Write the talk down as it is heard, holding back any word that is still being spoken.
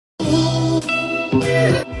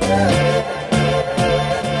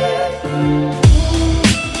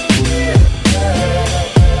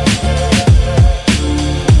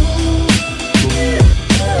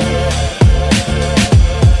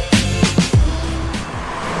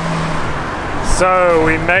So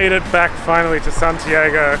we made it back finally to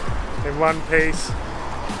Santiago in one piece.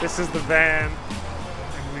 This is the van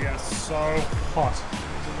and we are so hot.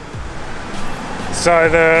 So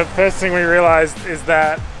the first thing we realized is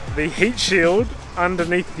that the heat shield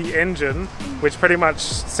underneath the engine, which pretty much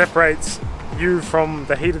separates you from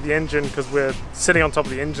the heat of the engine because we're sitting on top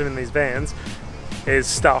of the engine in these vans, is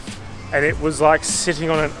stuffed. And it was like sitting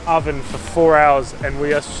on an oven for 4 hours and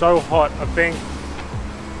we are so hot. I think,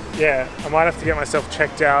 yeah, I might have to get myself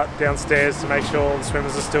checked out downstairs to make sure all the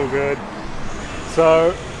swimmers are still good.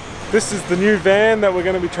 So this is the new van that we're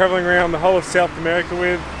going to be traveling around the whole of South America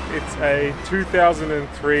with. It's a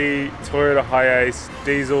 2003 Toyota Hiace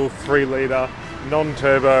diesel 3-litre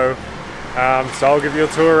non-turbo. So I'll give you a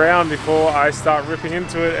tour around before I start ripping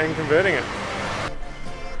into it and converting it.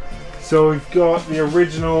 So we've got the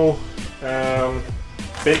original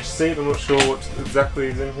bench seat. I'm not sure what exactly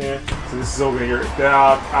is in here. So this is all going to get ripped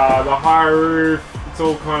out. The high roof, it's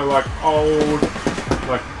all kind of like old,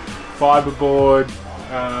 like fiberboard.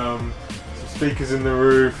 Some speakers in the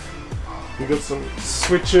roof. We've got some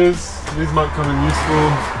switches. These might come in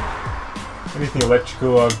useful. Anything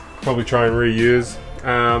electrical I'd probably try and reuse.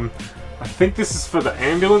 I think this is for the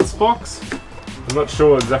ambulance box. I'm not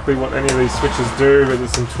sure exactly what any of these switches do, but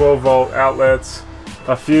there's some 12-volt outlets.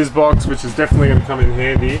 A fuse box, which is definitely going to come in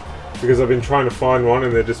handy because I've been trying to find one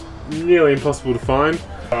and they're just nearly impossible to find.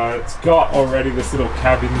 It's got already this little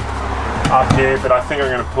cabin up here, but I think I'm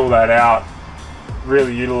going to pull that out.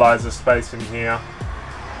 Really utilize the space in here.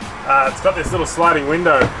 It's got this little sliding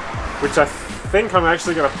window, which I think I'm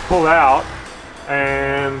actually going to pull out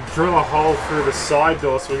and drill a hole through the side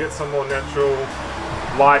door so we get some more natural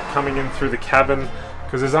light coming in through the cabin,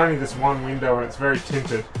 because there's only this one window and it's very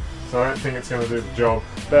tinted, so I don't think it's going to do the job.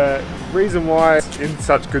 The reason why it's in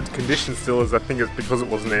such good condition still is I think it's because it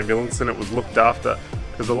was an ambulance and it was looked after,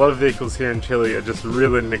 because a lot of vehicles here in Chile are just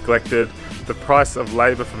really neglected. The price of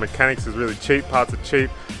labour for mechanics is really cheap, parts are cheap,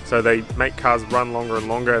 so they make cars run longer and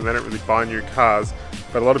longer and they don't really buy new cars.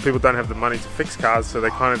 But a lot of people don't have the money to fix cars, so they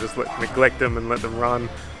kind of just neglect them and let them run,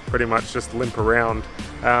 pretty much just limp around.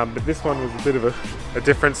 But this one was a bit of a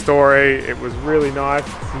different story. It was really nice,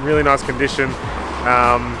 in really nice condition.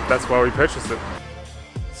 That's why we purchased it.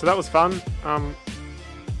 So that was fun.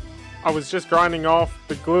 I was just grinding off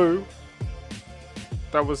the glue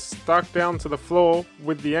that was stuck down to the floor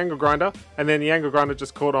with the angle grinder, and then the angle grinder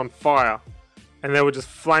just caught on fire and there were just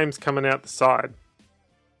flames coming out the side.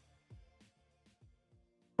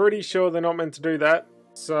 Pretty sure they're not meant to do that,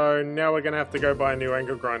 so now we're gonna have to go buy a new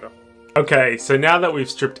angle grinder. Okay, so now that we've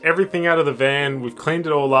stripped everything out of the van, we've cleaned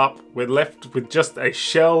it all up, we're left with just a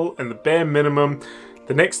shell and the bare minimum.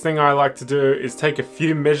 The next thing I like to do is take a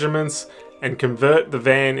few measurements and convert the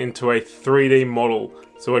van into a 3D model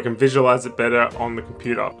so I can visualize it better on the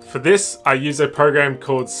computer. For this, I use a program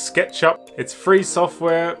called SketchUp. It's free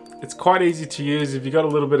software, it's quite easy to use if you've got a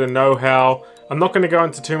little bit of know-how. I'm not going to go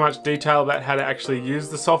into too much detail about how to actually use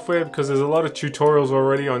the software because there's a lot of tutorials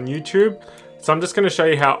already on YouTube. So I'm just going to show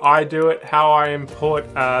you how I do it, how I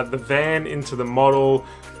import the van into the model,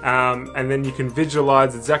 and then you can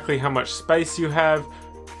visualize exactly how much space you have,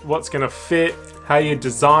 what's going to fit, how you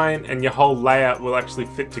design, and your whole layout will actually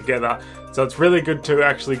fit together. So it's really good to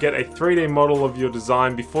actually get a 3D model of your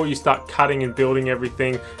design before you start cutting and building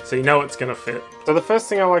everything so you know it's going to fit. So the first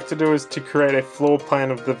thing I like to do is to create a floor plan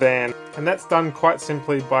of the van, and that's done quite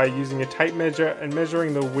simply by using a tape measure and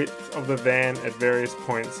measuring the width of the van at various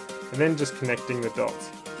points and then just connecting the dots.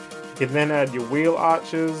 You can then add your wheel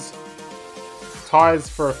arches, tires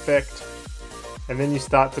for effect, and then you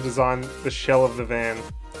start to design the shell of the van.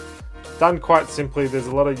 Done quite simply. There's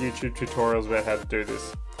a lot of YouTube tutorials about how to do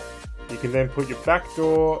this. You can then put your back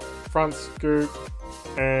door, front scoop,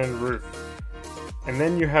 and roof. And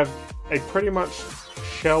then you have a pretty much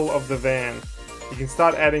shell of the van. You can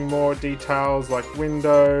start adding more details like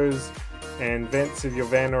windows and vents if your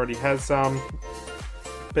van already has some.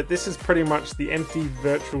 But this is pretty much the empty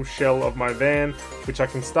virtual shell of my van, which I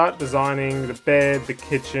can start designing the bed, the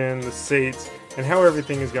kitchen, the seats, and how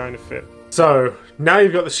everything is going to fit. So now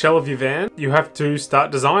you've got the shell of your van, you have to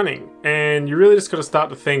start designing, and you really just got to start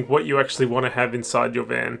to think what you actually want to have inside your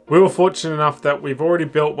van. We were fortunate enough that we've already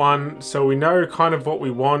built one, so we know kind of what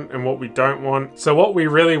we want and what we don't want. So what we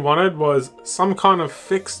really wanted was some kind of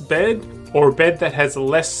fixed bed, or a bed that has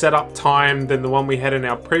less setup time than the one we had in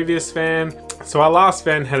our previous van. So our last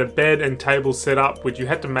van had a bed and table set up, which you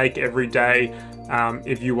had to make every day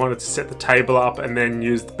if you wanted to set the table up and then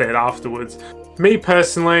use the bed afterwards. Me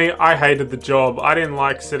personally, I hated the job. I didn't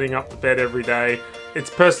like setting up the bed every day. It's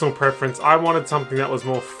personal preference. I wanted something that was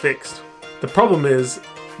more fixed. The problem is,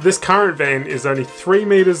 This current van is only 3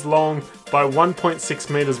 meters long by 1.6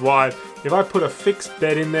 meters wide. If I put a fixed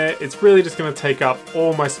bed in there, it's really just going to take up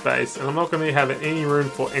all my space and I'm not going to have any room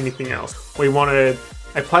for anything else. We wanted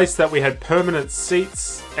a place that we had permanent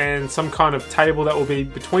seats and some kind of table that will be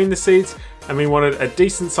between the seats, and we wanted a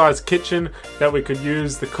decent sized kitchen that we could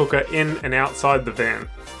use the cooker in and outside the van.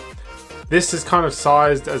 This is kind of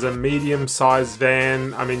sized as a medium sized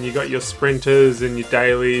van. I mean, you got your sprinters and your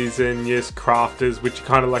dailies and your crafters, which are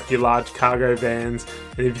kind of like your large cargo vans.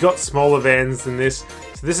 And you've got smaller vans than this.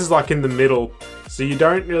 So this is like in the middle. So you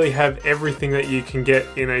don't really have everything that you can get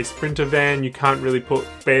in a sprinter van. You can't really put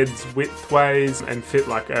beds widthways and fit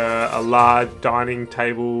like a large dining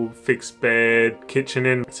table, fixed bed, kitchen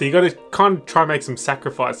in. So you got to kind of try and make some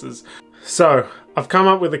sacrifices. So I've come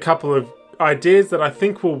up with a couple of ideas that I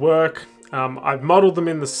think will work. I've modeled them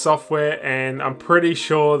in the software and I'm pretty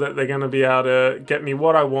sure that they're going to be able to get me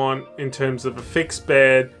what I want in terms of a fixed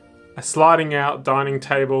bed, a sliding out dining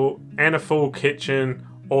table and a full kitchen,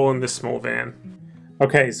 all in this small van.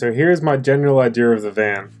 Okay, so here's my general idea of the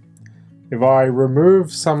van. If I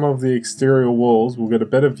remove some of the exterior walls, we'll get a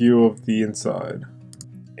better view of the inside.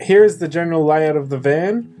 Here's the general layout of the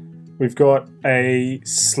van. We've got a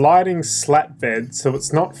sliding slat bed, so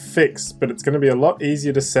it's not fixed, but it's going to be a lot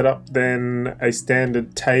easier to set up than a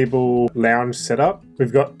standard table lounge setup.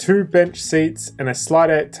 We've got 2 bench seats and a slide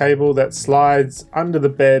out table that slides under the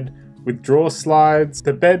bed with drawer slides.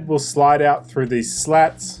 The bed will slide out through these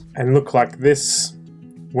slats and look like this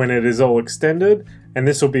when it is all extended, and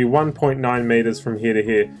this will be 1.9 meters from here to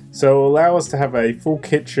here. So it will allow us to have a full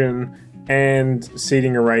kitchen and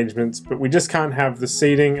seating arrangements, but we just can't have the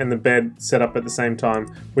seating and the bed set up at the same time,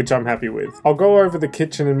 which I'm happy with. I'll go over the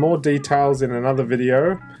kitchen in more details in another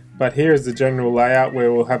video, but here is the general layout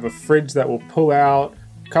where we'll have a fridge that will pull out,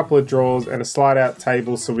 a couple of drawers and a slide out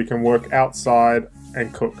table so we can work outside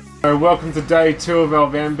and cook. So welcome to day 2 of our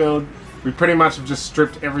van build. We pretty much have just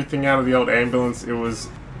stripped everything out of the old ambulance. It was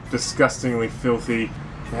disgustingly filthy. It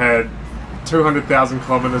had 200,000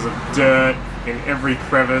 kilometers of dirt in every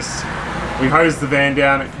crevice. We hosed the van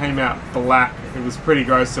down, it came out black. It was pretty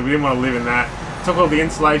gross, so we didn't want to live in that. Took all the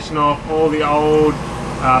insulation off, all the old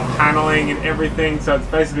paneling and everything, so it's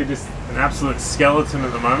basically just an absolute skeleton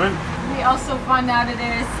at the moment. We also found out that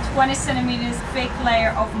there is 20 centimeters thick layer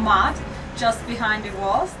of mud just behind the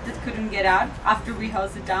walls that couldn't get out after we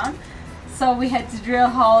hosed it down. So we had to drill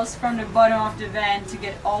holes from the bottom of the van to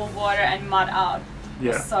get all water and mud out.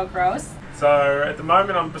 Yeah. It was so gross. So at the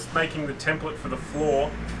moment I'm just making the template for the floor.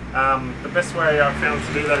 The best way I've found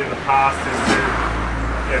to do that in the past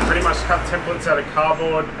is to pretty much cut templates out of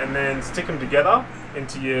cardboard and then stick them together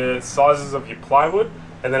into your sizes of your plywood,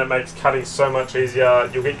 and then it makes cutting so much easier.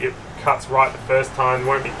 You'll get your cuts right the first time, there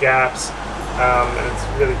won't be gaps, and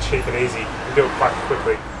it's really cheap and easy. You do it quite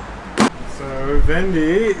quickly. So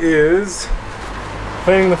Vendi is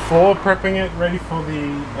cleaning the floor, prepping it, ready for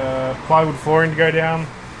the plywood flooring to go down.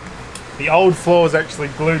 The old floor was actually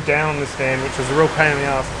glued down on this van, which was a real pain in the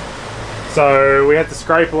ass. So we had to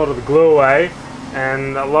scrape a lot of the glue away,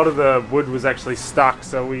 and a lot of the wood was actually stuck.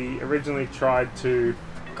 So we originally tried to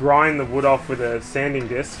grind the wood off with a sanding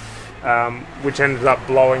disc, which ended up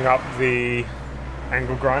blowing up the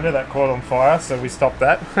angle grinder that caught on fire, so we stopped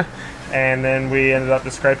that. And then we ended up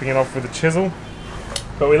just scraping it off with a chisel.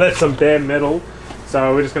 But we left some bare metal,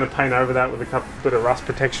 so we're just going to paint over that with a bit of rust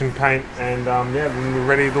protection paint, and yeah, then we're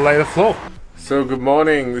ready to lay the floor. So good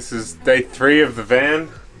morning, this is day 3 of the van.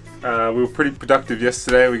 We were pretty productive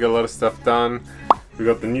yesterday, we got a lot of stuff done. We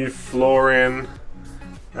got the new floor in,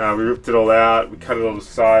 we ripped it all out, we cut it all to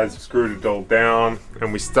size, screwed it all down,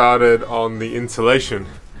 and we started on the insulation.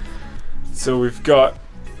 So we've got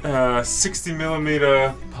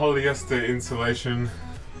 60mm polyester insulation,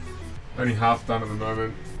 only half done at the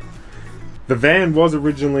moment. The van was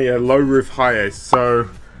originally a low roof high ace, so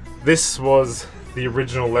this was the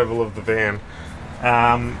original level of the van.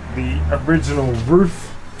 The original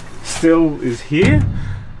roof still is here,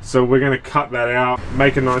 so we're going to cut that out,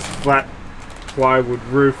 make a nice flat plywood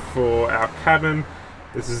roof for our cabin.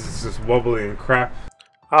 This is just wobbly and crap.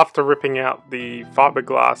 After ripping out the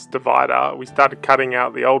fiberglass divider, we started cutting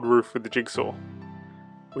out the old roof with the jigsaw.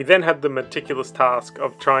 We then had the meticulous task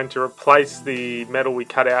of trying to replace the metal we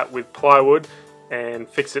cut out with plywood and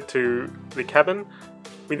fix it to the cabin.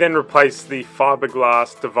 We then replaced the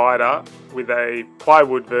fiberglass divider with a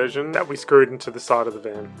plywood version that we screwed into the side of the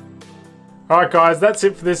van. Alright guys, that's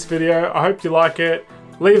it for this video. I hope you like it.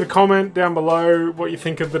 Leave a comment down below what you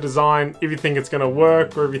think of the design, if you think it's going to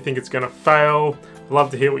work or if you think it's going to fail. I'd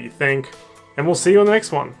love to hear what you think, and we'll see you on the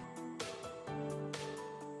next one.